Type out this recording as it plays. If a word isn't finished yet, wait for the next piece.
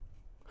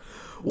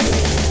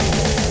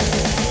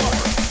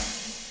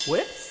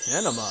With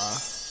Cinema.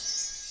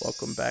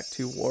 Welcome back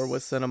to War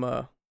with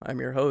Cinema. I'm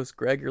your host,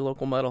 Greg, your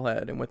local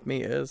metalhead, and with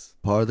me is...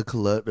 Part of the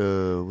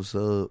collector. What's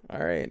up?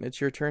 Alright, and it's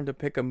your turn to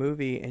pick a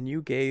movie, and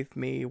you gave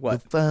me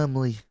what? The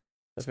family.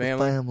 The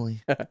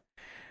family?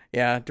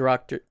 Yeah,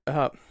 director...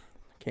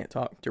 can't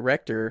talk.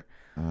 Director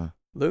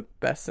Luc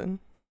Besson.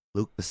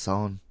 Luc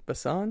Besson.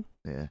 Besson?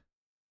 Yeah.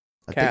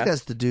 I Cast. think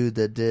that's the dude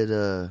that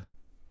did,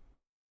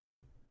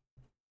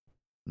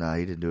 Nah,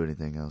 he didn't do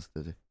anything else,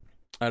 did he?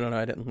 I don't know,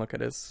 I didn't look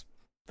at his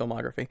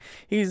filmography.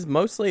 He's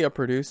mostly a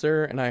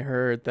producer, and I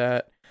heard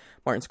that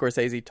Martin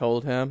Scorsese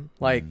told him,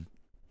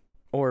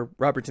 or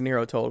Robert De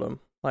Niro told him,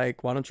 why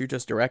don't you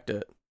just direct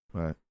it?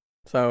 Right.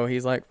 So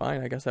he's like,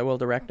 fine, I guess I will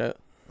direct it.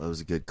 That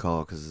was a good call,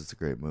 because it's a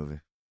great movie.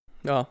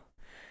 Oh,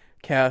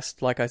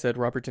 cast, like I said,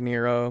 Robert De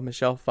Niro,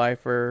 Michelle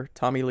Pfeiffer,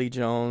 Tommy Lee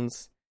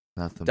Jones,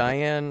 Nothing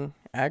Diane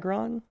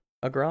Agron,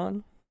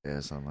 yeah,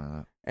 something like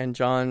that. and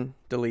John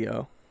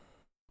DeLeo.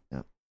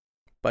 Yep.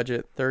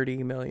 Budget $30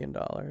 million.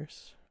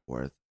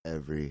 Worth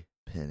every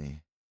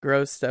penny.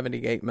 Gross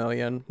 $78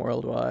 million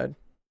worldwide.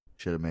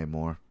 Should have made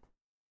more.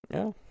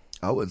 Yeah.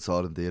 I went and saw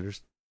it in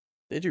theaters.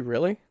 Did you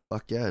really?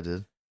 Fuck yeah, I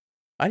did.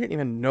 I didn't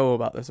even know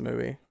about this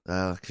movie.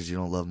 Because you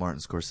don't love Martin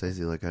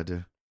Scorsese like I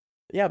do.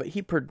 Yeah, but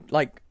he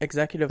executively It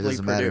doesn't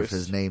produced. matter if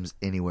his name's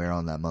anywhere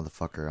on that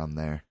motherfucker, I'm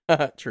there.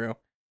 True.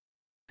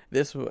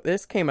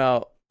 This came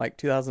out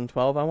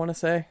 2012, I want to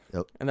say.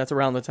 Yep. And that's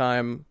around the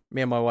time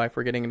me and my wife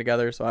were getting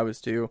together, so I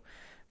was too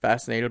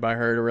fascinated by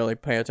her to really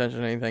pay attention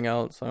to anything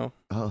else. So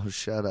Oh,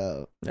 shut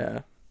up.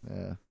 yeah.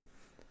 Yeah.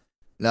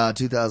 No,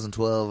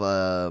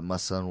 2012, my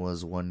son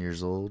was 1 year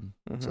old.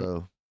 Mhm.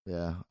 So,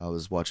 yeah, I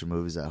was watching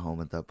movies at home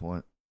at that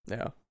point.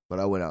 Yeah. But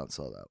I went out and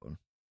saw that one.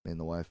 Me and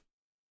the wife.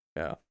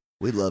 Yeah.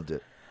 We loved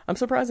it. I'm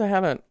surprised I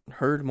haven't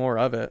heard more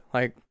of it.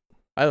 I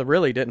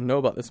really didn't know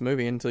about this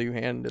movie until you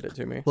handed it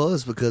to me. Well,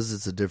 it's because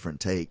it's a different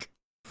take.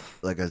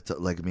 Like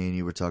me and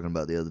you were talking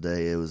about the other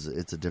day,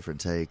 it's a different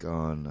take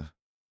on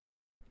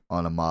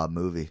a mob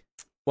movie.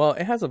 Well,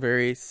 it has a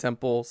very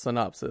simple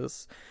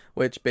synopsis,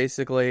 which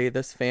basically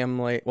this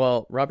family,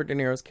 Robert De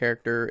Niro's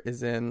character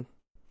is in,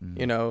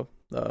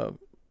 the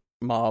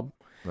mob.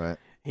 Right.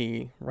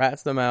 He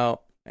rats them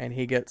out, and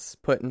he gets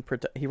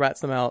he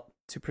rats them out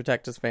to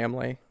protect his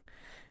family.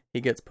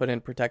 He gets put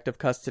in protective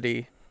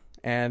custody,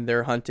 and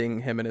they're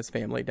hunting him and his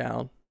family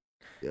down.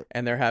 Yep.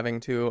 And they're having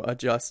to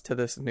adjust to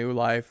this new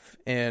life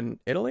in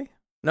Italy?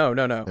 No.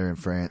 They're in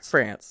France.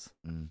 France.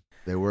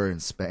 They were in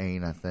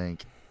Spain, I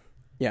think.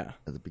 Yeah.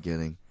 At the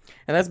beginning.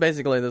 And that's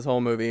basically this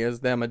whole movie, is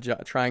them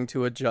trying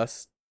to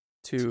adjust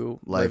to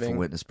Life living. and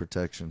witness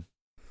protection.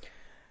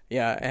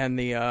 Yeah, and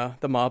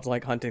the mob's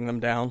hunting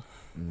them down.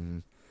 Mm-hmm.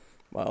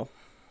 Well,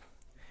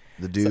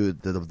 the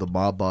dude, the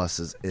mob boss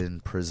is in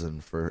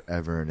prison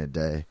forever and a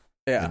day.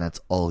 yeah. And that's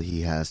all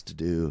he has to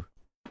do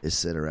is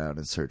sit around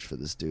and search for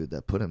this dude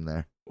that put him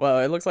there. Well,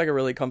 it looks like a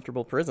really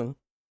comfortable prison.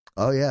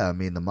 Oh, yeah. I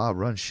mean, the mob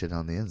runs shit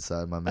on the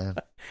inside, my man.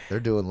 They're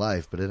doing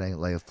life, but it ain't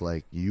life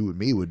like you and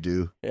me would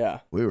do.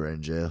 Yeah. We were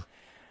in jail.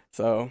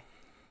 So,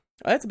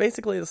 that's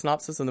basically the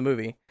synopsis of the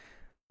movie.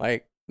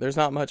 There's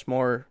not much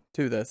more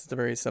to this. It's a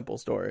very simple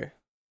story.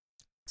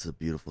 It's a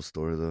beautiful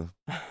story, though.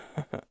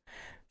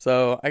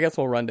 So, I guess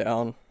we'll run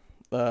down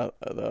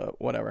the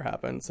whatever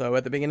happened. So,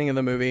 at the beginning of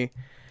the movie,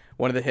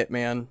 one of the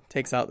hitman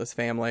takes out this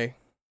family.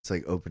 It's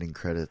like opening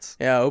credits.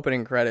 Yeah,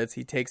 opening credits.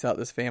 He takes out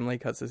this family,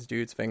 cuts this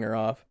dude's finger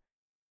off,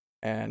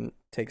 and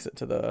takes it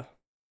to the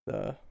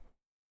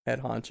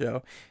head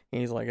honcho.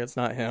 And he's like, it's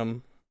not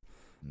him.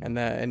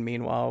 And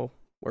meanwhile,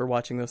 we're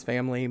watching this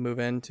family move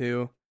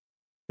into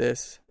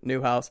this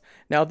new house.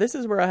 Now, this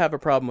is where I have a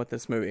problem with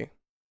this movie.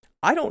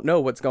 I don't know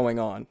what's going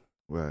on.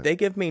 Right. They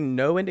give me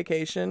no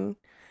indication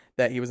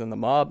that he was in the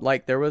mob.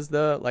 There was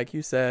like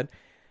you said,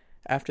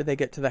 after they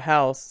get to the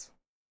house,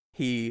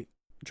 he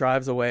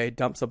drives away,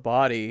 dumps a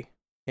body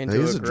into he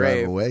a doesn't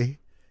grave. drive away.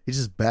 He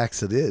just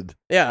backs it in.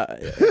 Yeah,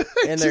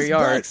 in their just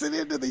yard. Backs it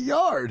into the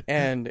yard.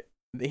 And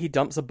he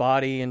dumps a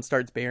body and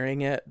starts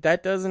burying it.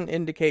 That doesn't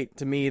indicate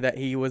to me that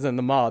he was in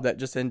the mob. That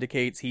just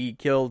indicates he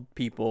killed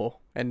people,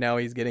 and now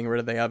he's getting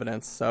rid of the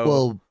evidence. So,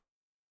 well,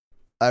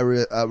 I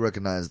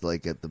recognized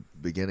at the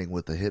beginning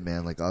with the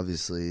hitman,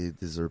 obviously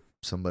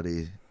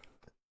somebody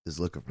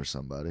is looking for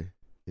somebody.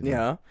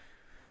 yeah,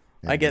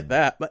 And I get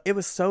that, but it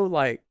was so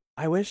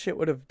I wish it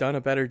would have done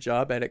a better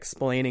job at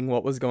explaining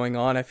what was going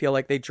on. I feel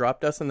like they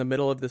dropped us in the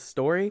middle of this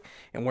story,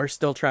 and we're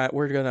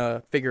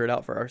gonna figure it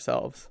out for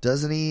ourselves.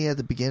 Doesn't he at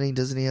the beginning?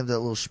 Doesn't he have that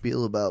little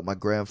spiel about my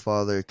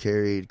grandfather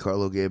carried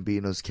Carlo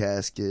Gambino's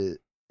casket?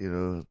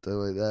 Stuff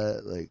like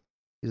that.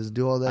 He doesn't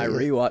do all that. I yet?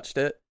 rewatched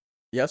it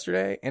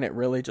yesterday, and it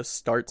really just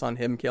starts on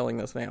him killing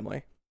this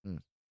family.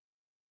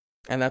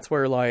 And that's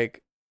where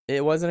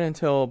it wasn't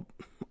until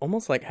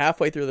almost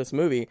halfway through this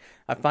movie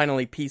I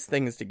finally pieced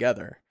things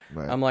together.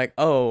 Right. I'm like,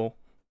 oh.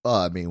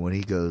 I mean, when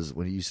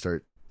you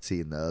start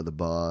seeing the other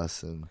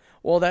boss and...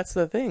 Well, that's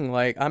the thing.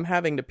 I'm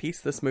having to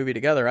piece this movie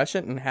together. I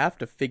shouldn't have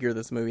to figure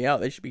this movie out.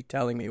 They should be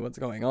telling me what's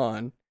going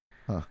on.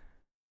 Huh.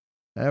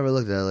 I never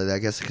looked at it like that. I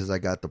guess because I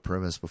got the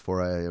premise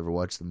before I ever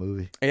watched the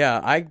movie.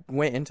 Yeah, I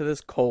went into this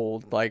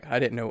cold. Like, I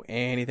didn't know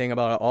anything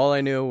about it. All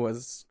I knew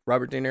was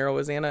Robert De Niro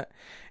was in it,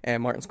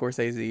 and Martin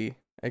Scorsese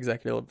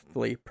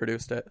executively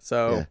produced it.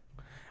 So Yeah.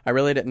 I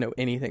really didn't know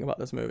anything about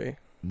this movie.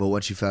 But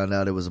once you found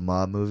out it was a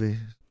mob movie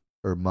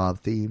or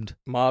mob themed,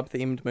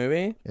 Mob-themed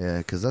movie? yeah,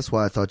 because that's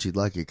why I thought you'd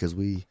like it, because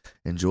we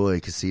enjoy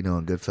Casino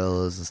and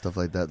Goodfellas and stuff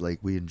like that. Like,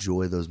 we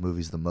enjoy those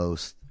movies the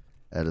most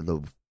out of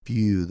the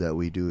few that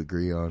we do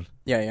agree on.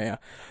 Yeah.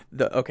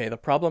 The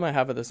problem I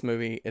have with this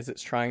movie is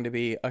it's trying to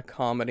be a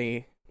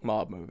comedy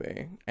mob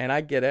movie. And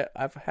I get it.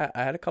 I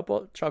had a couple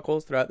of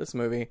chuckles throughout this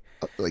movie.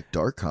 Like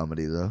dark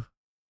comedy, though.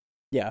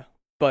 Yeah,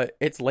 but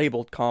it's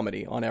labeled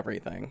comedy on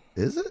everything.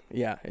 Is it?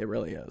 Yeah, it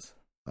really is.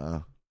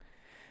 Oh.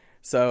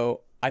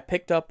 So I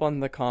picked up on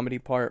the comedy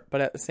part,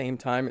 but at the same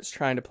time, it's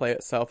trying to play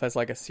itself as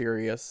like a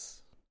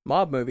serious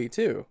mob movie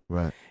too.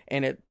 Right.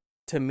 And it,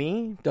 to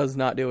me, does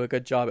not do a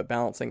good job at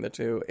balancing the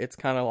two. It's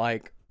kind of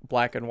like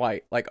black and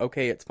white. Like,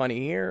 okay, it's funny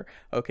here.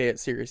 Okay,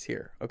 it's serious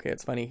here. Okay,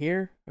 it's funny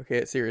here. Okay,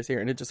 it's serious here.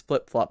 And it just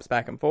flip-flops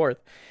back and forth.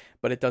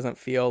 But it doesn't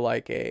feel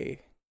like a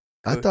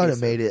I thought it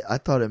made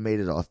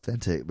it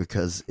authentic,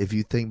 because if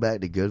you think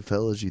back to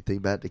Goodfellas, you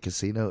think back to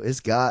Casino,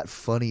 it's got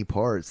funny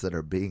parts that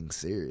are being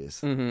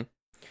serious. Mm-hmm.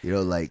 You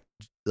know, like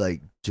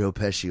Joe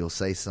Pesci will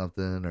say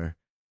something or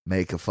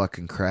make a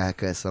fucking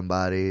crack at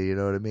somebody. You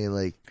know what I mean?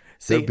 Like,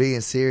 they're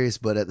being serious,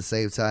 but at the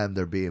same time,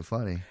 they're being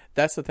funny.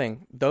 That's the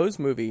thing. Those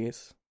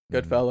movies,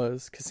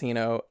 Goodfellas,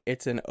 Casino,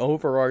 it's an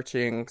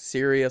overarching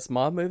serious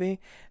mob movie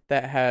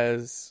that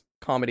has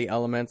comedy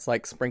elements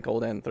like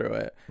sprinkled in through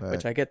it, Right.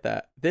 which I get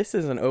that. This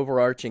is an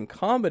overarching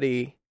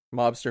comedy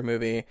mobster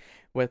movie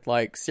with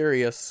like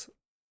serious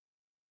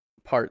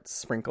parts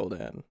sprinkled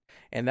in,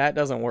 and that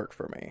doesn't work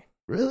for me.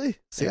 Really?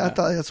 See, I Yeah.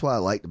 thought that's what I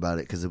liked about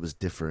it, because it was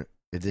different.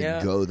 It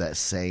didn't go that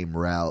same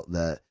route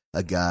that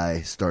a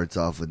guy starts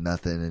off with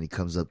nothing and he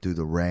comes up through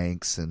the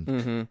ranks and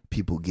Mm-hmm.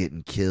 people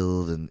getting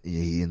killed and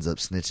he ends up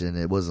snitching.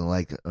 It wasn't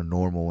like a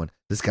normal one.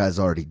 This guy's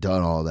already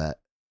done all that.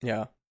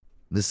 Yeah.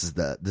 This is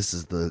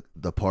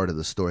the part of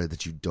the story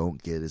that you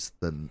don't get, is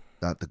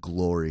not the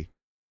glory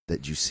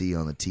that you see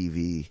on the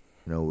TV,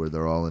 you know, where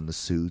they're all in the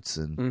suits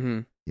and Mm-hmm.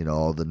 you know,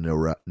 all the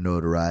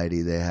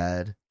notoriety they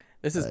had.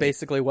 This is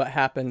basically what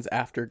happens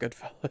after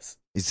Goodfellas.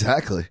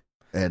 Exactly.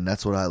 And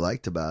that's what I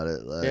liked about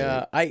it. Like,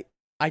 Yeah,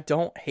 I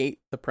don't hate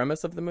the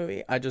premise of the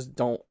movie. I just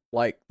don't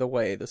like the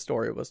way the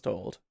story was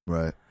told.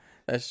 right.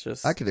 That's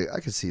just I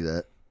could see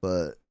that,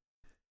 but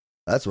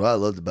that's what I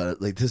loved about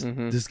it. Like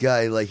Mhm. this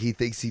guy, like, he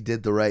thinks he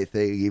did the right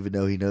thing, even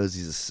though he knows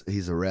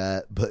he's a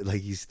rat, but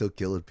like he's still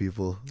killing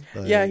people.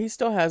 Like, yeah, he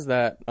still has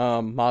that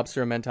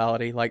mobster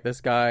mentality. Like,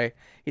 this guy,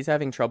 he's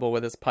having trouble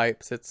with his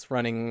pipes. It's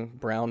running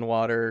brown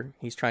water.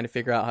 He's trying to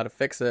figure out how to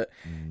fix it,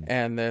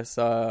 and this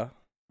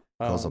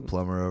calls a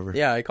plumber over.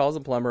 Yeah, he calls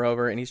a plumber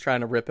over, and he's trying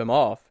to rip him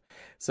off.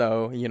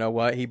 So you know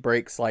what? He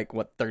breaks like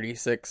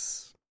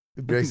 36.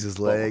 He breaks his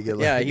leg.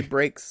 And, Yeah, like, he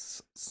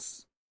breaks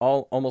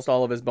almost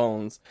all of his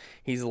bones.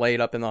 He's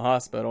laid up in the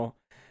hospital,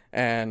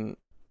 and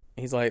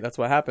he's like, "That's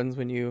what happens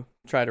when you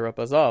try to rip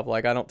us off.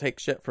 Like, I don't take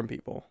shit from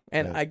people."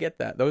 And Right. I get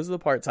that. Those are the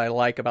parts I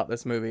like about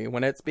this movie.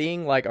 When it's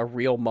being like a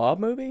real mob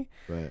movie,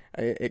 right.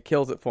 it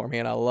kills it for me,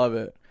 and I love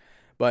it.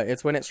 But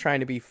it's when it's trying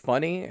to be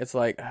funny, it's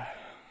like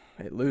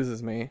it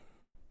loses me.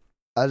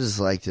 I just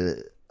liked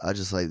it. I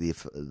just like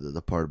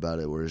the part about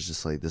it where it's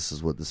just like, this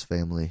is what this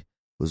family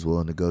was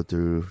willing to go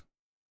through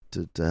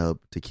to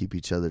help to keep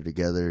each other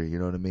together. You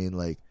know what I mean?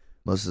 Like,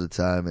 most of the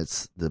time,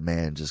 it's the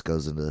man just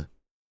goes into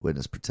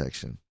witness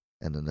protection,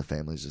 and then the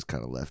family's just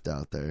kind of left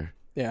out there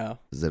Yeah.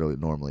 because they don't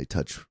normally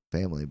touch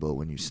family. But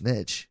when you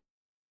snitch,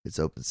 it's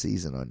open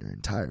season on your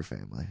entire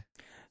family.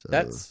 So,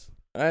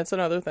 That's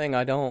another thing.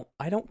 I don't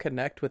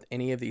connect with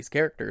any of these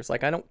characters.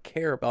 Like, I don't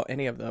care about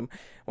any of them.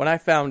 When I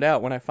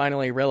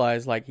finally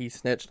realized like he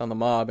snitched on the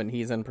mob and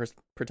he's in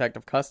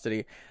protective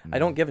custody, I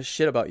don't give a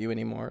shit about you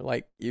anymore.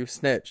 Like, you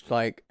snitched.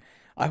 Like,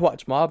 I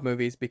watch mob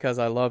movies because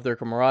I love their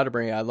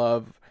camaraderie. I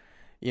love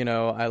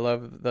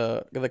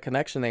the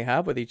connection they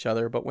have with each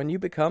other. But when you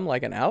become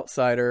like an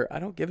outsider, I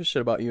don't give a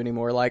shit about you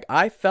anymore. Like,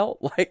 I felt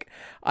like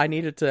I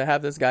needed to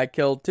have this guy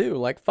killed too.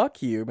 Like,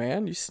 fuck you,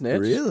 man. You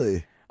snitched.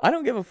 Really? I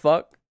don't give a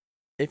fuck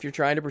if you're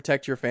trying to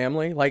protect your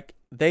family. Like,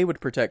 they would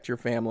protect your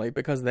family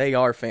because they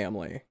are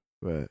family.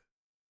 Right.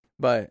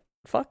 But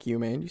fuck you,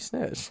 man. You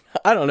snitched.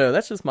 I don't know.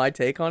 That's just my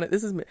take on it.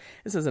 This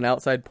is an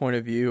outside point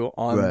of view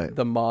on Right.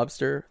 the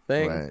mobster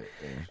thing. Right.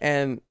 Yeah.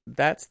 And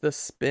that's the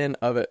spin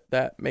of it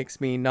that makes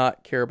me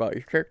not care about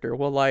your character.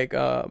 Well, like,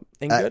 And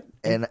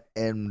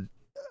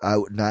I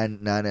would,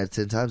 9 out of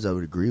 10 times I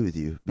would agree with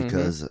you,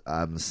 because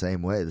I'm the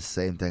same way. The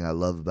same thing I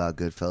love about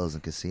Goodfellas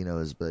and Casino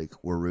is, like,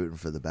 we're rooting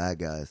for the bad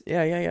guys.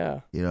 Yeah.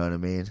 You know what I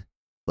mean?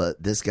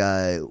 But this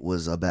guy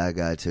was a bad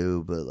guy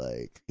too, but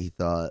like, he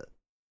thought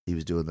he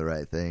was doing the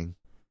right thing,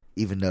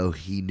 even though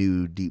he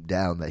knew deep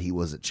down that he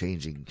wasn't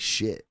changing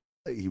shit.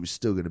 Like, he was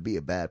still going to be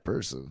a bad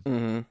person,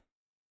 Mm-hmm.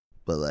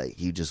 but like,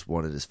 he just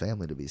wanted his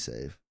family to be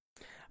safe.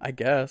 I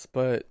guess,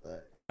 but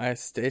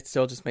it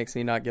still just makes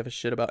me not give a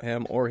shit about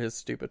him or his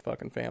stupid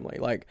fucking family.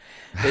 Like,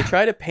 they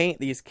try to paint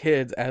these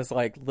kids as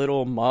like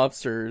little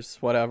mobsters,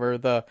 whatever.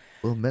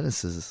 Little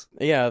menaces.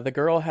 Yeah, the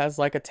girl has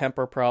like a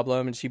temper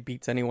problem and she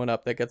beats anyone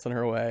up that gets in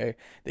her way.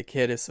 The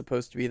kid is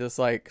supposed to be this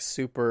like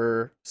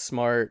super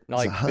smart,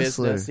 like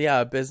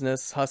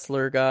business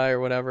hustler guy or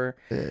whatever.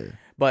 Yeah.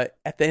 But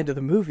at the end of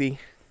the movie,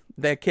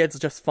 the kids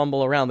just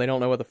fumble around. They don't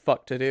know what the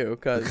fuck to do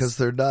because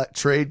they're not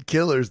trained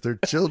killers. They're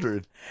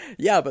children.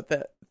 Yeah,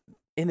 but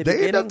in the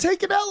beginning, end up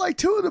taking out like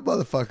 2 of the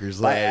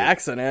motherfuckers by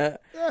accident.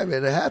 Yeah,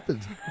 man, it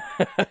happens.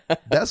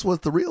 That's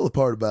what the real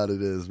part about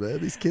it is, man.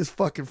 These kids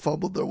fucking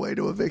fumbled their way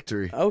to a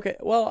victory. Okay,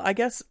 well, I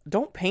guess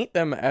don't paint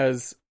them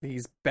as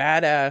these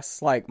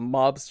badass, like,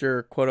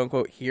 mobster,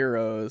 quote-unquote,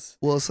 heroes.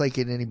 Well, it's like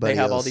in anybody They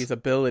have else. all these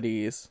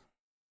abilities.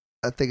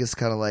 I think it's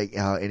kind of like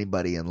how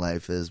anybody in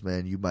life is,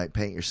 man. You might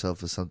paint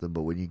yourself as something,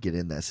 but when you get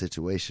in that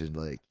situation,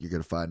 like, you're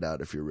going to find out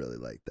if you're really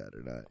like that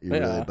or not. You're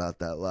really about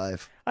that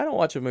life. I don't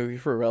watch a movie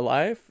for real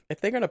life.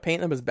 If they're going to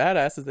paint them as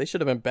badasses, they should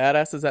have been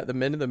badasses at the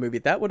mid of the movie.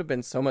 That would have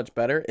been so much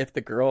better if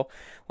the girl,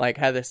 like,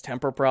 had this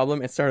temper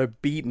problem and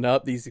started beating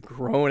up these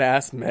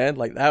grown-ass men.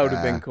 Like, that would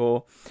have been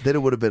cool. Then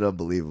it would have been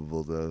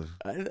unbelievable, though.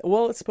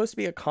 Well, it's supposed to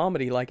be a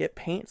comedy. Like, it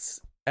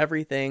paints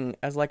everything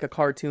as, like, a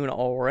cartoon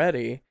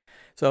already.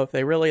 So if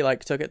they really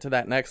like took it to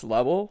that next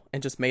level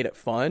and just made it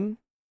fun,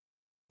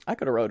 I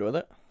could have rode with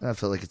it. I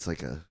feel like it's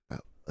like a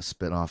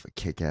spinoff of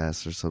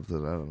Kick-Ass or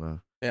something. I don't know.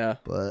 Yeah.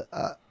 But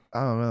I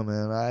don't know,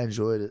 man. I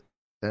enjoyed it.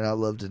 And I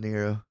love De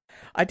Niro.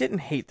 I didn't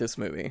hate this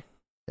movie.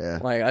 Yeah.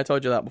 Like, I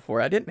told you that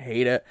before. I didn't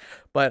hate it,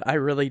 but I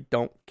really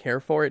don't care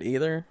for it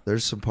either.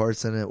 There's some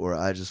parts in it where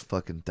I just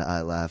fucking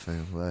die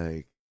laughing.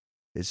 Like,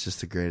 it's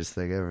just the greatest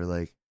thing ever.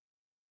 Like,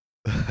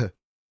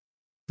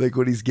 like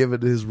when he's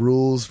given his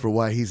rules for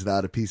why he's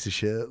not a piece of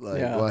shit,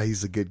 like why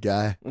he's a good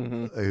guy,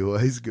 like,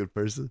 why he's a good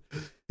person.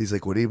 He's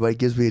like, when anybody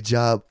gives me a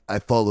job, I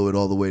follow it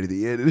all the way to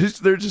the end. And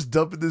they're just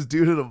dumping this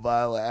dude in a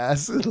vial of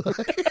acid. Like,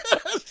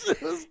 that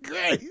shit was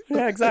great.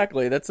 Yeah,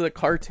 exactly. That's the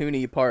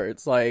cartoony part.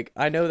 It's like,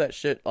 I know that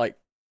shit like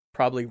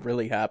probably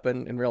really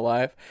happened in real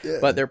life,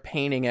 but they're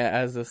painting it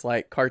as this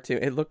like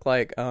cartoon. It looked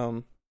like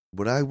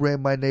when I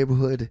ran my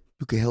neighborhood,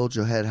 you could hold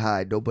your head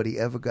high. Nobody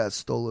ever got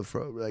stolen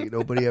from. Like,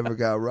 nobody ever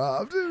got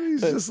robbed. And he's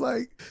just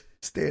like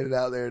standing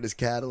out there in his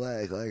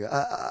Cadillac. Like,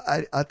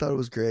 I thought it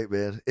was great,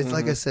 man. It's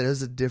like I said, it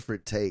was a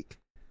different take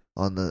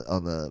on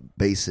the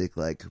basic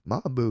like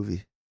mob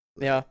movie.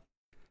 Yeah,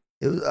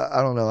 it was.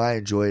 I don't know. I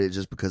enjoyed it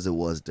just because it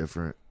was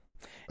different.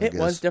 It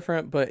was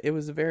different, but it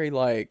was very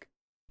like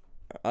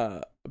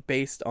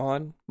based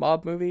on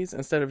mob movies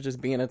instead of just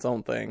being its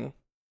own thing.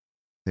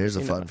 Here's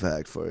a fun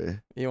fact for you.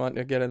 You want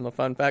to get in the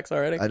fun facts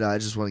already? I know. I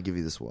just want to give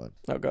you this one.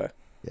 Okay.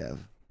 Yeah.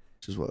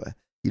 Just what.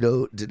 You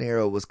know, De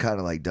Niro was kind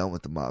of like done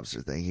with the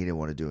mobster thing. He didn't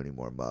want to do any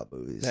more mob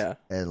movies. Yeah.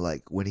 And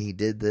like when he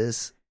did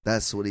this,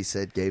 that's what he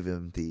said gave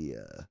him the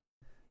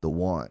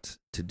want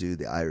to do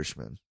The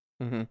Irishman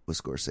with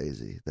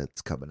Scorsese.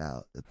 That's coming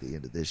out at the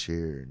end of this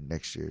year or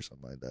next year or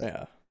something like that.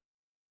 Yeah.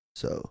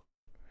 So.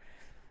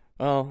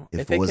 Well,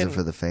 if it wasn't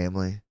for the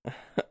family,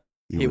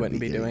 he wouldn't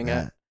be doing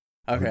it.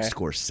 Okay. Which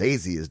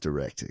Scorsese is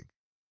directing.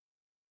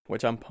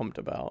 Which I'm pumped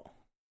about.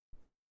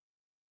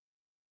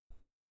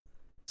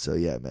 So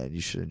yeah, man,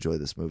 you should enjoy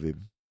this movie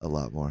a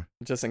lot more.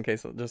 Just in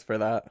case, just for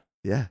that.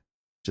 Yeah,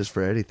 just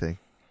for anything.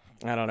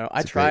 I don't know.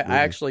 I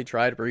actually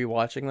tried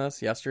rewatching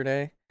this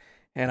yesterday,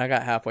 and I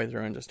got halfway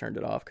through and just turned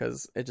it off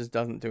because it just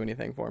doesn't do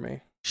anything for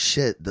me.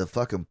 Shit, the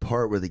fucking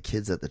part where the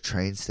kid's at the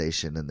train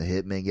station and the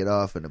hitmen get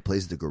off and it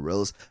plays the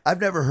Gorillaz.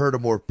 I've never heard a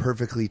more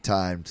perfectly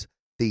timed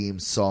theme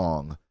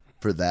song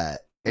for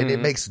that. And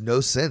it makes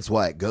no sense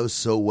why it goes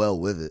so well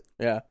with it.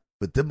 Yeah.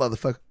 But them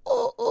motherfuckers,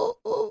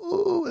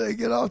 they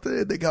get off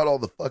there. They got all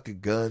the fucking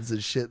guns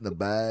and shit in the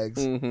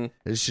bags.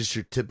 It's just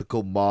your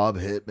typical mob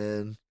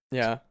hitman.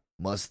 Yeah.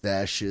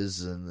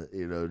 Mustaches and,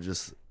 you know,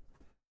 just,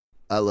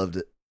 I loved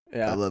it.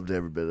 Yeah. I loved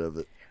every bit of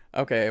it.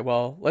 Okay,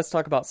 well, let's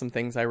talk about some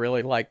things I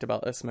really liked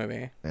about this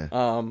movie.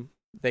 Yeah.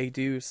 They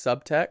do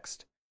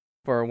subtext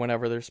for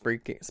whenever they're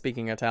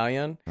speaking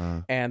Italian.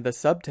 And the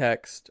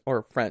subtext,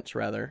 or French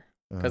rather,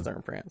 because they're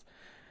in France.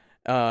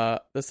 The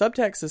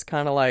subtext is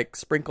kind of like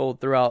sprinkled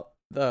throughout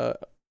the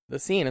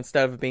scene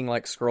instead of being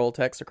like scroll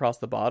text across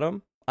the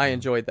bottom. I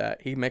enjoyed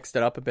that. He mixed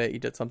it up a bit. He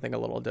did something a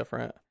little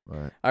different.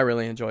 Right. I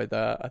really enjoyed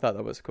that. I thought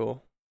that was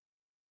cool.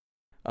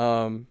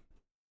 The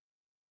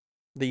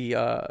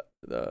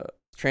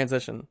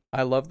transition.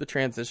 I love the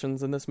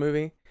transitions in this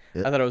movie.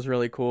 Yep. I thought it was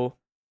really cool.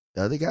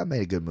 I think I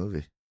made a good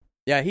movie.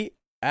 Yeah,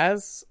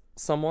 as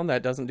someone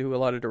that doesn't do a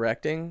lot of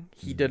directing,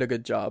 he did a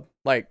good job.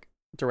 Like,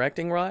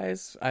 directing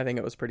wise, I think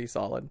it was pretty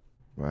solid.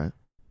 Right.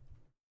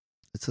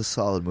 It's a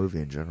solid movie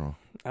in general.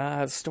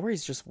 The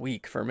story's just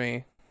weak for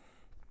me.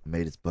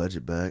 Made its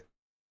budget back.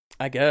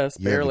 I guess,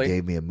 you barely. You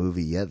haven't gave me a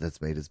movie yet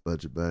that's made its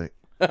budget back.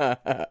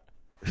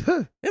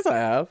 Yes, I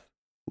have.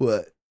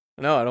 What?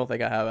 No, I don't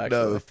think I have,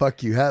 actually. No,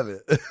 fuck you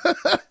haven't.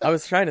 I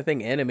was trying to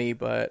think Enemy,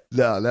 but...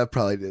 No, that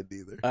probably didn't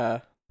either.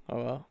 Oh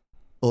well.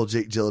 old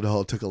Jake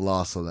Gyllenhaal took a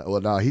loss on that.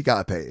 Well, no, he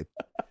got paid.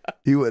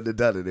 He wouldn't have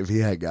done it if he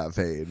had got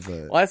paid.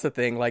 But Well, that's the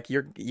thing. Like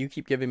you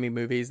keep giving me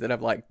movies that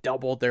have like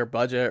doubled their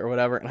budget or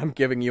whatever, and I'm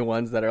giving you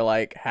ones that are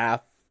like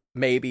half,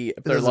 maybe if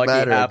it they're doesn't lucky,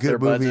 matter. A half their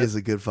good movie budget. is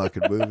a good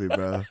fucking movie,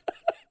 bro.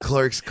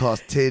 Clerks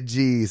cost 10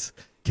 G's.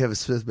 Kevin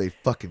Smith made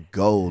fucking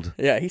gold.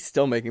 Yeah, he's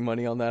still making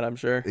money on that, I'm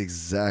sure.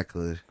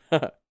 Exactly.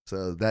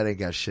 So that ain't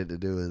got shit to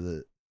do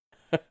with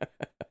it.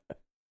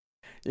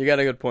 You got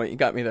a good point. You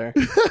got me there.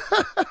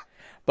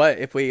 But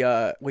if we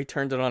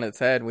turned it on its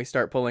head and we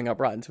start pulling up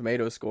Rotten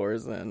Tomatoes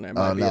scores, then it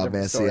might Oh be a no, different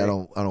man! story. See, I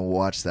don't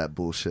watch that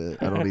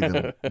bullshit. I don't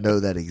even know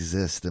that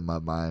exists in my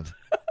mind.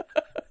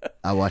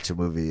 I watch a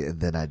movie and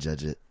then I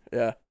judge it.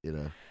 Yeah. You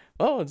know.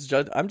 Oh,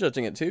 I'm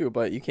judging it too,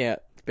 but you can't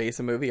base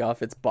a movie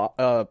off its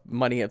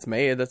money it's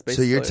made. That's So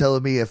basically. you're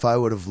telling me if I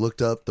would have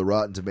looked up the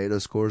Rotten Tomato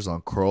scores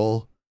on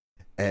Kroll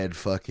and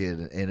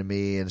fucking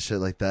Enemy and shit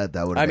like that,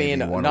 that would have made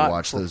me want to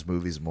watch those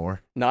movies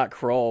more? Not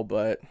Kroll,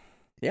 but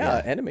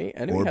yeah. Enemy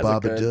or has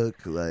Babadook.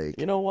 Like,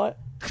 you know what?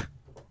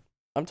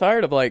 I'm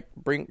tired of like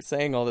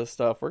saying all this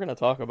stuff. We're gonna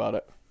talk about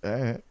it. all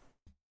right.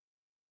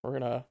 We're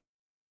gonna.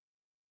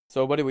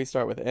 So what do we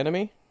start with?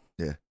 Enemy?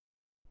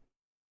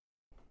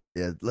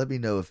 Yeah, let me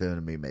know if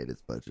Enemy made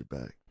its budget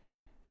back.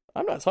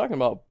 I'm not talking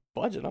about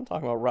budget. I'm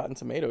talking about Rotten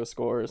Tomatoes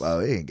scores. Wow,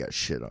 it ain't got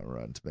shit on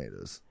Rotten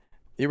Tomatoes.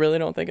 You really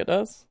don't think it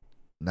does?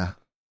 Nah.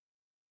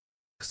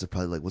 Because they're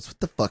probably like, what's with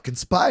the fucking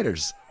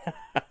spiders?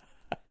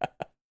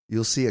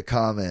 You'll see a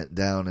comment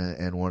down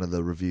in one of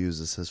the reviews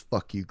that says,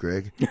 fuck you,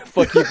 Greg.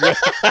 Fuck you, Greg.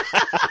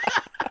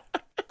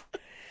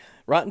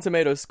 Rotten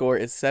Tomatoes score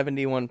is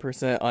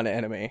 71% on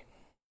Enemy.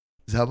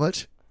 Is how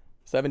much?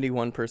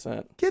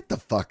 71%. Get the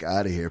fuck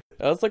out of here.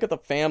 Now let's look at the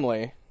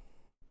family.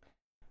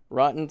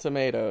 Rotten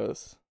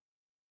Tomatoes.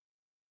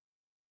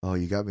 Oh,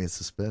 you got me in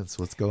suspense.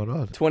 What's going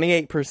on?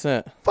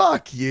 28%.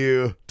 Fuck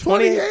you.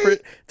 28?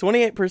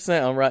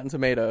 28% on Rotten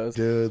Tomatoes.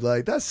 Dude,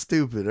 like, that's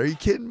stupid. Are you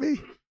kidding me?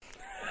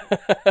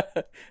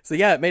 So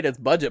yeah, it made its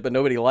budget, but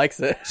nobody likes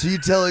it. So you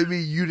telling me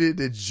you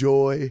didn't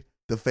enjoy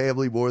The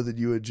Family more than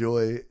you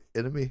enjoy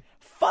Enemy?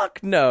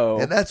 Fuck no.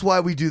 And that's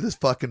why we do this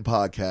fucking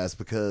podcast,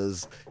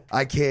 because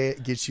I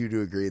can't get you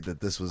to agree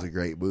that this was a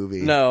great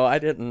movie. No, I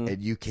didn't.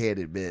 And you can't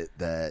admit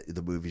that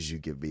the movies you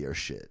give me are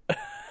shit.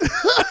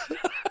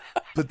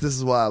 But this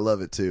is why I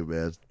love it too,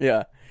 man.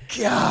 Yeah.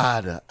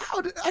 God,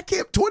 I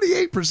can't.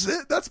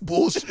 28%? That's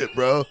bullshit,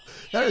 bro.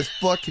 That is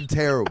fucking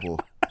terrible.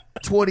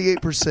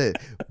 28%.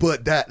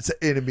 But that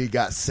Enemy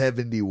got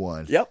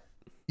 71. Yep.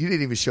 You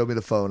didn't even show me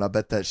the phone. I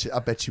bet that shit. I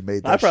bet you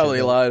made that. I probably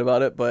shit up. lied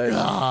about it, but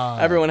God.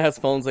 everyone has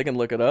phones; they can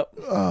look it up.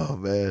 Oh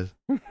man,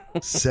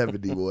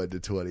 71 to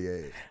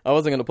 28. I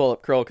wasn't gonna pull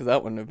up Kroll because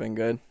that wouldn't have been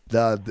good.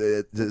 No,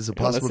 is it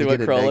possible see to what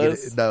get a Kroll negative?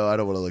 is? No, I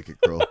don't want to look at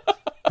Kroll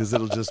because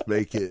it'll just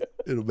make it.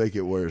 It'll make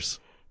it worse.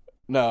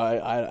 No,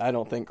 I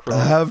don't think Kroll.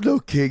 I have no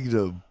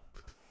kingdom.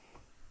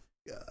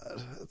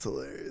 God, that's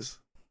hilarious.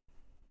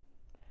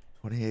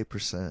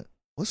 28%.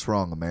 What's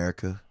wrong,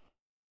 America?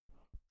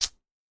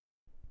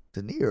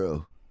 De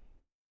Niro.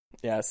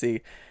 Yeah,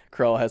 see,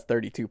 Kroll has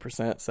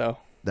 32%. So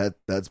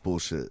That's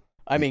bullshit.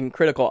 I mean,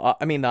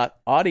 not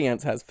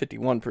audience has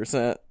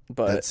 51%,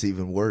 but That's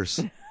even worse.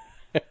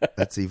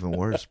 That's even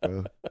worse,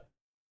 bro.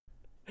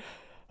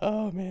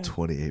 oh man,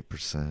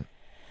 28%.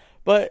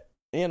 But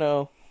you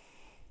know,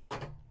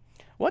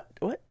 what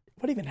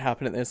even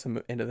happened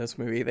into this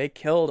movie? They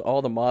killed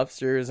all the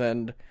mobsters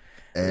and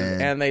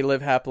they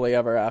live happily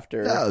ever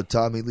after. No,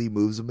 Tommy Lee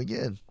moves him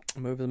again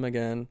Move them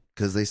again.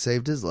 because they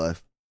saved his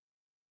life.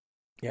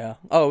 Yeah.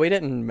 Oh, we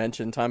didn't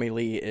mention Tommy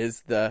Lee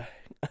is the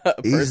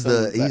He's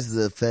person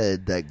the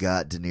Fed that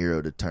got De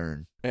Niro to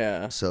turn.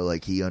 yeah. So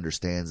like he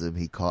understands him.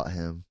 He caught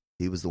him.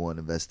 He was the one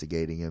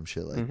investigating him.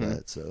 Shit like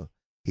that. So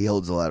he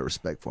holds a lot of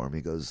respect for him. He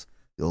goes,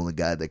 the only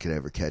guy that could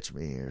ever catch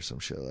me or some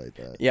shit like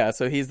that. Yeah,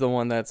 so he's the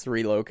one that's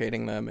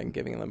relocating them and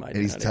giving them And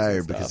identities. he's tired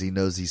and stuff. because he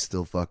knows he's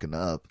still fucking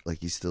up. Like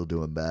he's still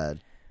doing bad,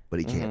 but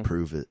he can't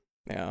prove it.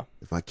 Yeah.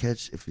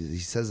 If he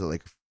says it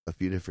like a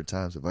few different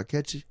times, if I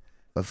catch you,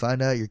 if I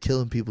find out you're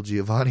killing people,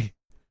 Giovanni,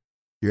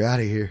 you're out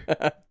of here.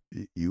 I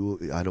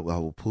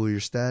will pull your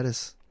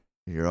status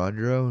and you're on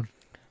your own.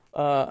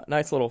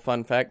 Nice little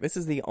fun fact. This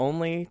is the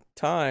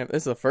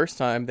first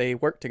time they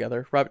worked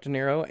together, Robert De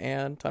Niro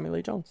and Tommy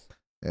Lee Jones.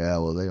 Yeah,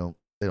 well they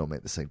don't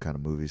make the same kind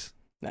of movies.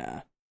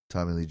 Nah.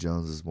 Tommy Lee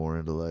Jones is more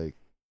into like,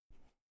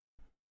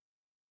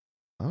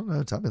 I don't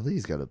know, Tommy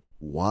Lee's got a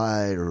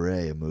wide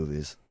array of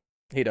movies.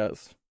 He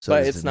does. So but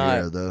does it's De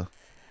Niro, not though.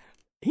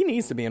 He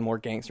needs to be in more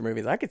gangster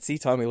movies. I could see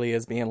Tommy Lee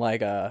as being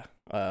like a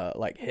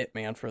like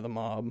hitman for the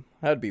mob.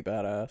 That'd be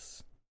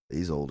badass.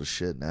 He's old as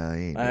shit now.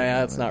 He ain't doing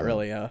That's nothing not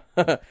like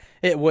really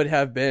it would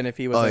have been if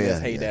he was in his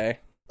heyday.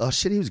 Yeah. Oh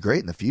shit, he was great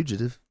in The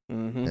Fugitive.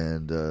 Mm-hmm.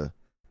 And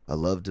I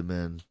loved him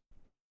in,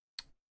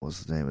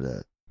 what's the name of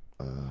that?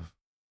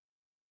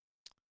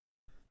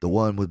 The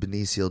one with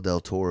Benicio del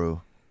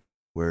Toro,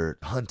 where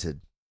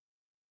Hunted.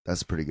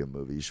 That's a pretty good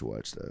movie. You should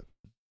watch that.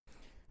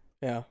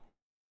 Yeah.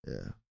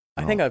 Yeah.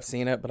 I think I've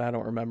seen it, but I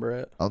don't remember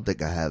it. I don't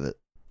think I have it,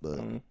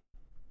 but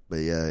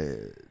yeah,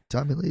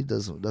 Tommy Lee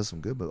does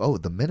some good movies. Oh,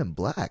 The Men in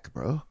Black,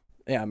 bro.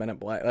 Yeah, Men in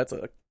Black. That's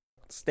a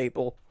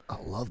staple. I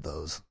love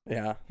those.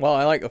 Yeah. Well,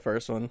 I like the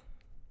first one.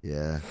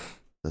 Yeah.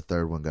 The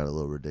third one got a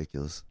little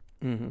ridiculous.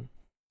 Mm-hmm.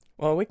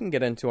 Well, we can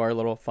get into our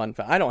little fun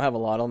fact. I don't have a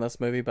lot on this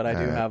movie, but I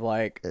do have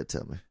like... Yeah,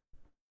 tell me.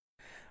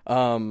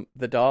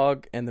 The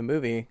dog in the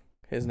movie,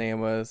 his name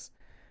was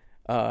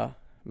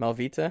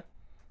Malvita,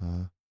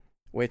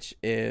 which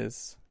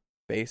is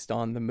based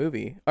on the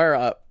movie,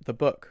 or the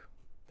book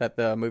that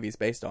the movie's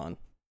based on.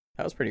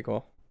 That was pretty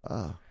cool.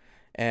 Oh.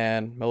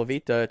 And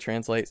Malvita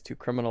translates to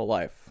criminal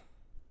life.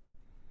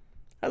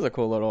 That's a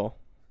cool little...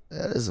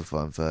 That is a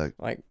fun fact.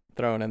 Like,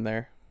 thrown in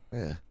there.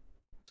 Yeah.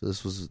 So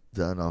this was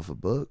done off a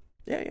book?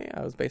 Yeah.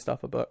 It was based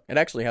off a book. It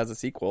actually has a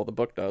sequel. The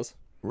book does.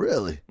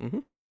 Really? Mm-hmm.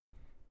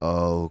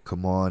 Oh,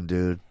 come on,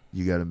 dude.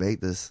 You got to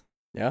make this.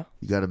 Yeah?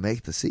 You got to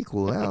make the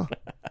sequel now.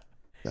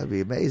 That'd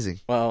be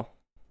amazing. Well...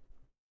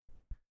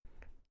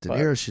 De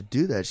Niro should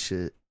do that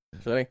shit.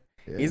 Should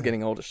he? Yeah. He's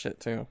getting old as shit,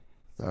 too.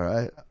 All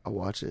right. I'll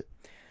watch it.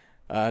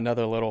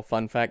 Another little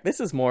fun fact. This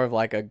is more of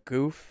like a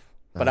goof,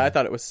 but I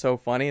thought it was so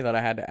funny that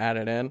I had to add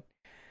it in.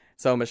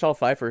 So Michelle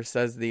Pfeiffer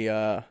says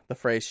the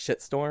phrase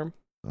shitstorm.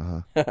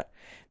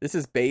 This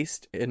is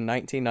based in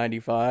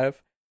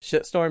 1995.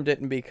 Shitstorm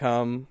didn't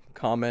become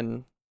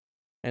common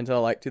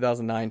until like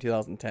 2009,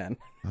 2010.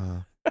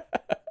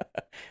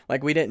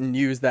 Like we didn't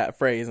use that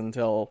phrase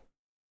until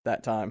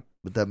that time.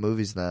 But that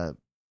movie's not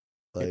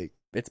like...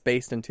 It's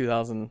based in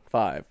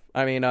 2005.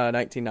 I mean,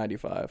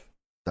 1995.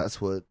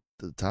 That's what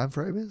the time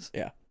frame is?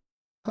 Yeah.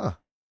 Huh.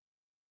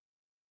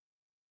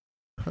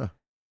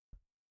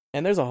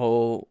 And there's a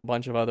whole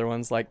bunch of other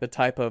ones, like the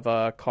type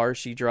of car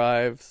she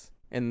drives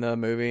in the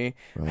movie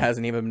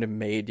hasn't even been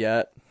made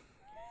yet.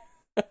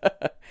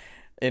 I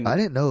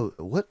didn't know.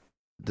 What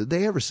did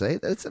they ever say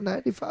that it's a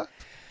 95?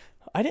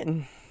 I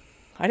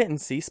didn't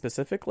see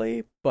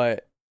specifically,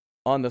 but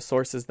on the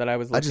sources that I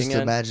was looking I just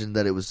in, imagined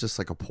that it was just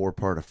like a poor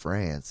part of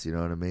France, you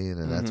know what I mean?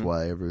 And that's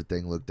why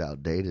everything looked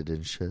outdated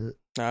and shit.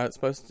 It's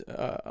supposed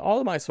to, all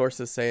of my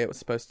sources say it was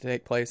supposed to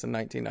take place in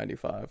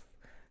 1995.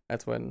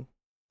 That's when...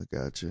 I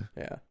gotcha.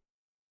 Yeah.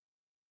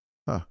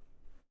 Huh.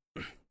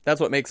 That's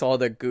what makes all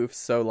the goofs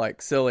so,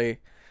 like, silly,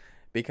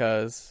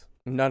 because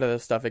none of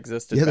this stuff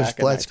existed Yeah, back there's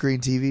flat screen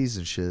TVs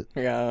and shit.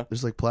 Yeah.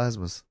 There's, like,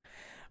 plasmas.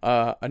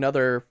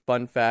 Another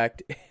fun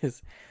fact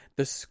is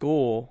the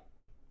school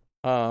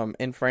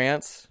in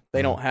France,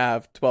 they don't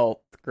have 12th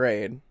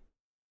grade.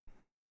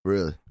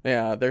 Really?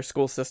 Yeah, their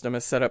school system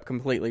is set up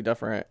completely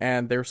different,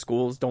 and their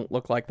schools don't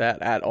look like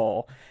that at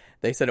all.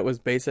 They said it was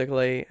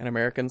basically an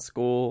American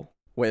school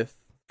with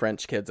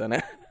French kids in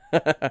it.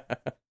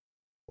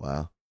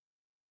 Wow.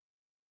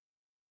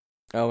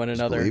 Oh, and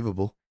another... It's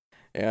believable.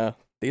 Yeah,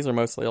 these are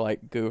mostly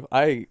like goof.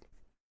 I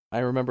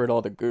remembered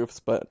all the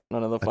goofs, but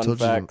none of the fun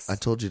facts. I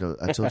told you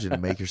to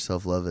make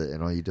yourself love it,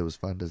 and all you did was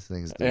find those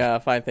things. Yeah,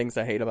 find things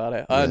I hate about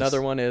it. Yes.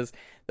 Another one is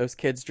those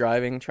kids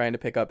driving, trying to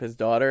pick up his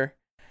daughter.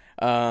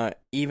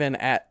 Even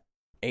at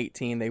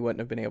 18, they wouldn't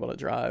have been able to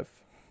drive,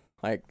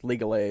 like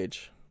legal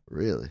age.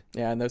 Really?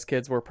 Yeah, and those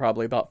kids were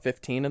probably about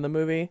 15 in the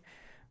movie.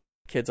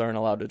 Kids aren't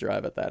allowed to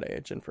drive at that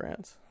age in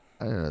France.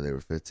 I didn't know they were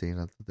 15.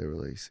 I thought they were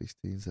like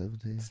 16,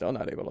 17. Still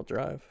not able to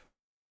drive.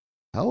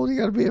 How old you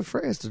got to be in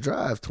France to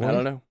drive? 20? I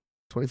don't know.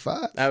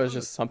 25? That was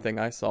just something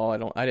I saw.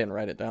 I didn't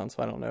write it down,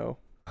 so I don't know.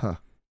 Huh.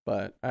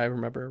 But I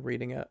remember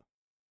reading it.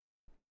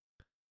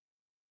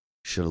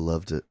 Should have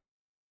loved it.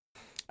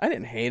 I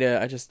didn't hate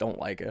it. I just don't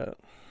like it.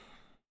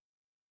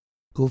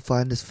 Go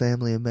find his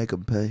family and make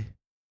them pay.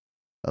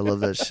 I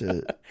love that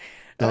shit.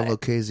 Don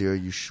Lucchese, are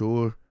you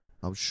sure?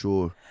 I'm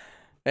sure.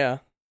 Yeah.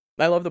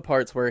 I love the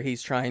parts where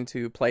he's trying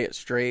to play it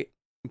straight,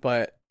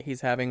 but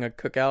he's having a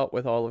cookout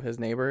with all of his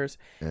neighbors,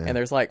 and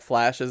there's like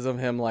flashes of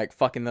him like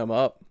fucking them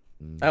up.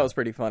 That was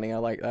pretty funny. I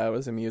like that. It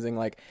was amusing.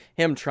 Like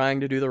him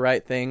trying to do the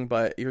right thing,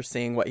 but you're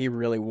seeing what he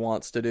really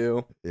wants to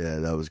do. Yeah,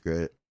 that was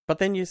great. But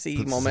then you see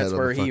Puts moments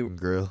where he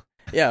grill.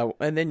 Yeah,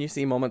 and then you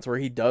see moments where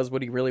he does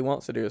what he really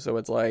wants to do, so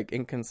it's like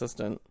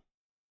inconsistent.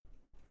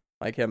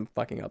 Like him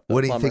fucking up the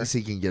when plumber. he thinks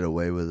he can get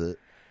away with it.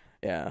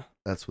 Yeah.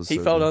 That's what's he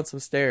so fell good. down some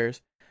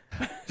stairs.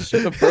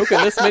 Shouldn't have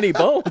broken this many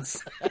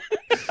bones.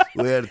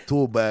 We had a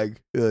tool bag.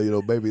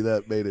 Maybe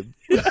that made him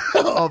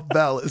off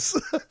balance.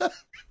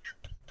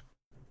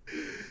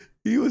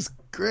 He was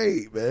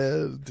great,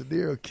 man. De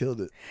Niro killed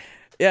it.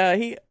 Yeah,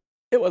 it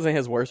wasn't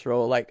his worst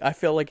role. Like, I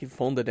feel like he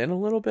phoned it in a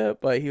little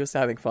bit, but he was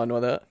having fun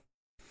with it.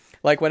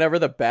 Like, whenever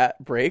the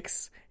bat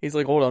breaks, he's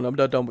like, hold on, I'm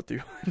not done with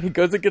you. He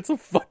goes and gets a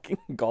fucking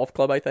golf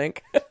club, I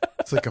think.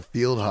 It's like a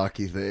field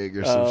hockey thing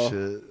or some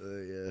shit.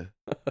 Yeah.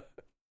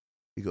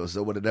 He goes,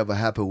 that would have never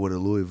happened with a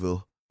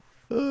Louisville.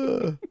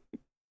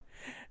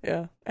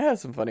 Yeah, it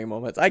has some funny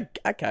moments. I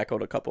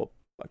cackled a couple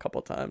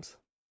times.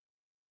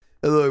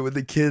 And like when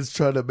the kid's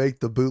trying to make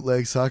the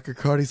bootleg soccer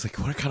card, he's like,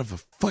 what kind of a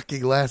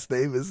fucking last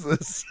name is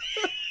this?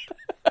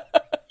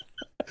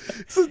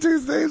 Some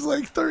dude's name's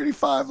like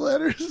 35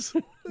 letters.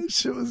 That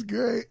shit was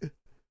great.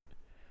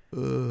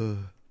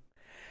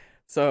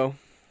 So,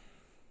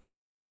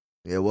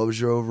 Yeah, what was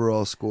your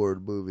overall score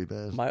of the movie,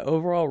 man? My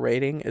overall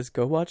rating is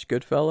go watch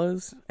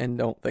Goodfellas and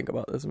don't think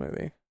about this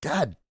movie.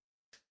 God,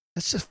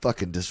 that's just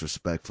fucking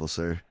disrespectful,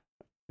 sir.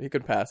 You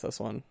could pass this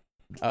one.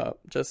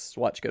 Just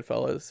watch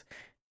Goodfellas.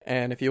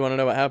 And if you want to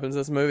know what happens in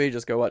this movie,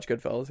 just go watch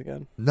Goodfellas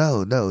again.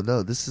 No.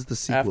 This is the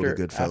sequel to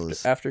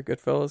Goodfellas. After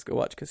Goodfellas, go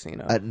watch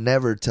Casino. I'd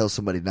never tell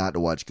somebody not to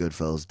watch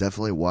Goodfellas.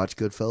 Definitely watch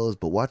Goodfellas,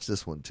 but watch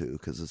this one too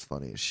because it's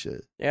funny as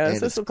shit. Yeah, this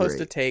And is supposed great.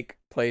 to take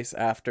place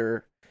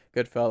after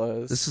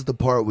Goodfellas. This is the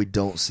part we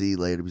don't see,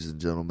 ladies and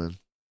gentlemen. And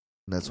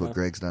that's what Yeah.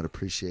 Greg's not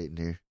appreciating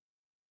here.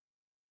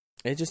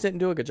 It just didn't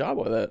do a good job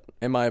with it,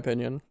 in my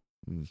opinion.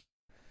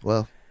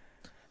 Well,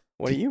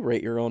 What do you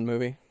rate your own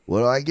movie? what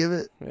do I give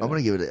it? Yeah. I'm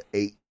gonna give it an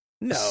 8.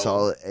 No.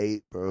 Solid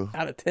 8, bro.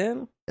 Out of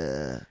 10?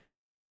 Yeah.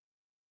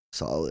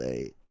 Solid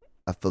 8.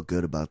 I feel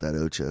good about that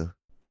Ocho.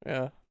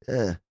 Yeah.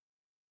 Yeah.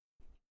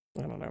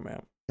 I don't know,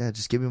 man. Yeah,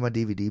 just give me my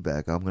DVD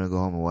back. I'm gonna go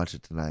home and watch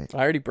it tonight. I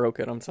already broke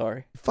it. I'm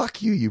sorry.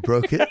 Fuck you, you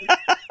broke it.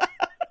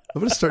 I'm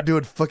gonna start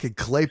doing fucking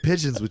clay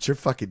pigeons with your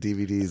fucking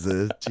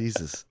DVDs.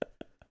 Jesus.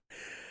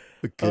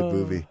 A good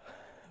movie.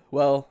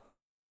 Well,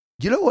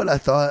 You know what I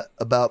thought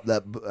about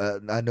that?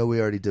 I know we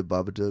already did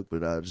Babadook,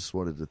 but I just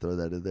wanted to throw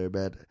that in there,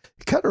 man.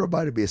 It kind of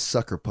reminded me of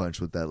Sucker Punch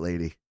with that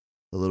lady.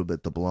 A little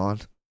bit, the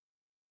blonde.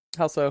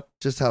 how so?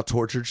 Just how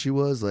tortured she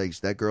was. Like,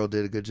 that girl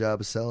did a good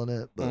job of selling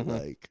it, but, Mhm.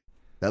 like,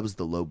 that was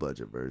the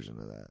low-budget version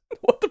of that.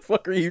 What the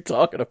fuck are you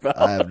talking about?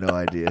 I have no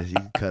idea. You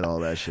can cut all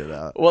that shit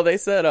out. Well, they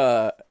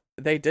said,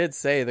 they did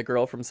say the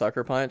girl from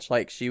Sucker Punch,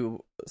 like,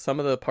 some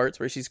of the parts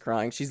where she's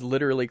crying, she's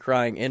literally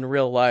crying in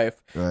real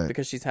life Right.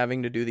 because she's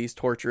having to do these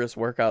torturous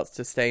workouts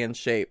to stay in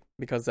shape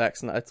because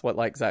that's what,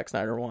 like, Zack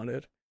Snyder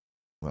wanted.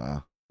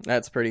 Wow.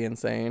 That's pretty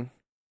insane.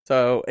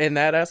 So, in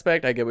that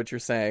aspect, I get what you're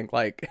saying.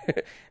 Like,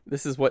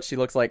 this is what she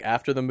looks like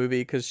after the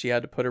movie because she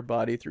had to put her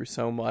body through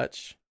so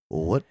much.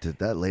 Well, what did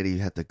that lady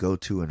have to go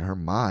to in her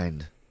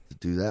mind to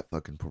do that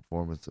fucking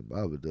performance in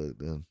Babadook,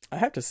 man? I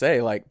have to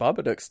say, like,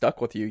 Babadook stuck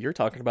with you. You're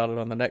talking about it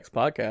on the next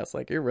podcast.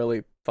 Like, you're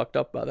really fucked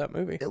up by that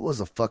movie. It was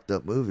a fucked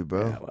up movie,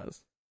 bro. Yeah, it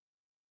was.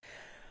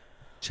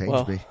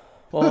 Changed me.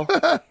 Well,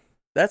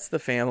 that's the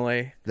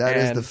family. That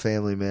is And the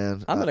family,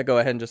 man. I'm gonna go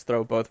ahead and just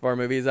throw both of our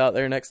movies out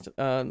there next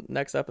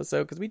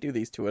episode because we do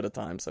these 2 at a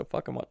time. So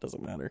fucking what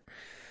doesn't matter.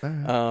 All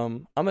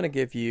right. I'm gonna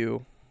give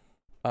you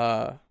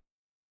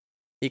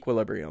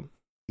Equilibrium.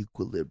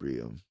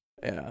 Equilibrium.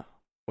 Yeah,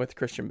 with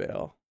Christian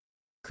Bale.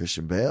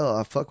 Christian Bale.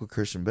 I fuck with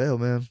Christian Bale,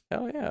 man.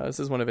 Hell yeah, this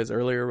is one of his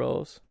earlier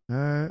roles. All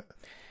right.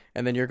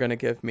 And then you're gonna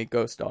give me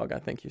Ghost Dog. I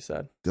think you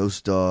said.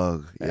 Ghost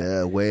Dog.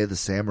 Yeah, Way of the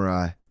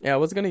Samurai. Yeah, I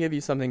was gonna give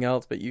you something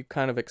else, but you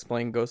kind of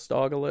explained Ghost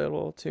Dog a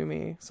little to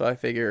me, so I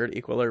figured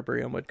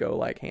Equilibrium would go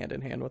like hand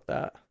in hand with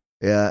that.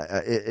 Yeah,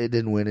 it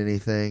didn't win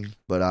anything,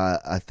 but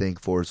I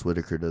think Forrest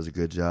Whitaker does a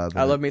good job.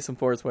 I love me some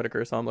Forrest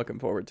Whitaker, so I'm looking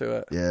forward to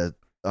it. Yeah,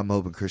 I'm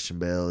hoping Christian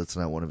Bale, it's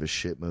not one of his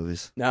shit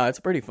movies. No, it's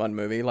a pretty fun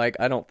movie. Like,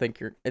 I don't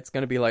think it's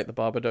gonna be like the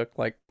Babadook.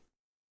 Like,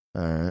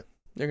 All right.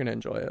 you're gonna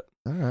enjoy it.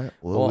 All right.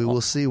 Well, we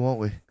will see, won't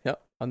we?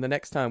 Yep. On the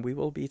next time, we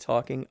will be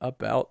talking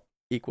about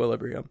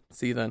Equilibrium.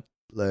 See you then.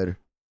 Later.